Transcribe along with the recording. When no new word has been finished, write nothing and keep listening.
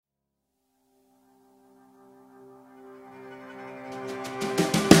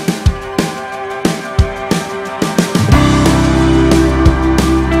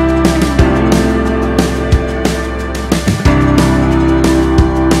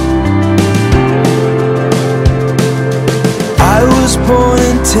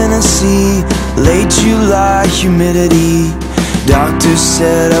Tennessee, late July humidity. Doctor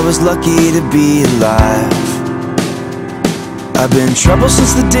said I was lucky to be alive. I've been trouble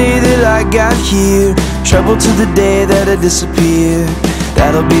since the day that I got here, trouble to the day that I disappear.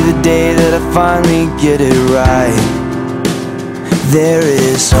 That'll be the day that I finally get it right. There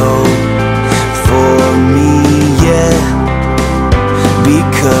is hope for me, yeah,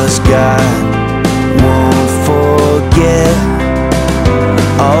 because God won't forget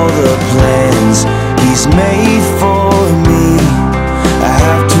all the plans He's made for me. I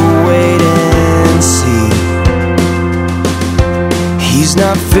have to wait and see. He's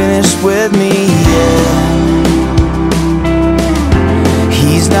not finished with me yet.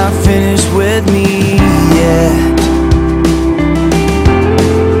 He's not finished with me yet.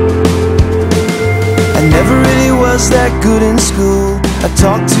 I never really was that good in school. I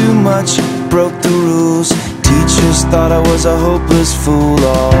talked too much, broke the rules. Teachers thought I was a hopeless fool,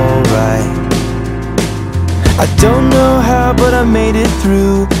 alright. I don't know how, but I made it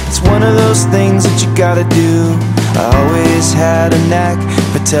through. It's one of those things that you gotta do. I always had a knack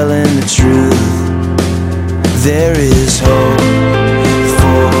for telling the truth. There is hope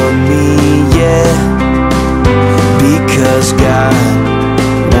for me, yeah, because God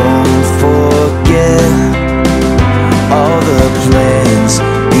won't forget all the plans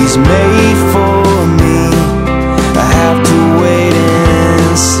He's made for me. I have to wait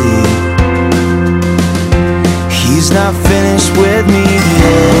and see. He's not finished with me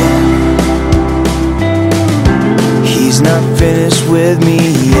yet. He's not finished with me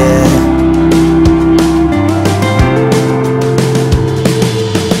yet.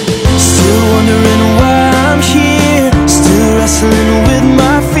 Still wondering why I'm here, still wrestling with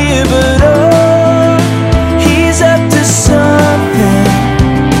my fear, but oh, He's up to something.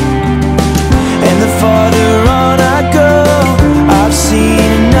 And the farther on I go, I've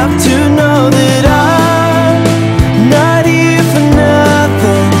seen enough to know that I'm not here for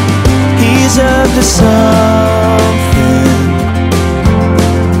nothing. He's up to something.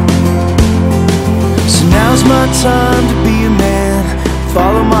 So now's my time to be a man,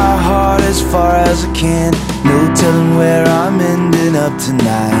 follow my heart as far as I can. No telling where I'm ending up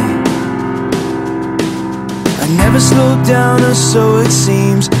tonight. I never slowed down, or so it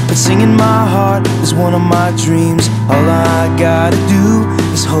seems, but singing my heart is one of my dreams. All I gotta do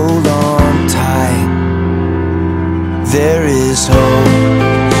is hold on tight. There is hope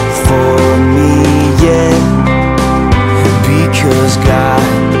for me, yeah, because God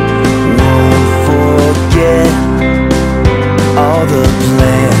won't forget all the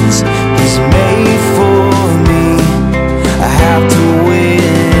plans He's made for me. I have to wait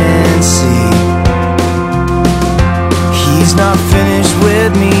and see. He's not finished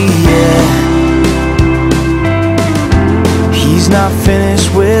with me yet. He's not finished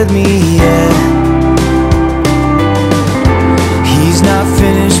with me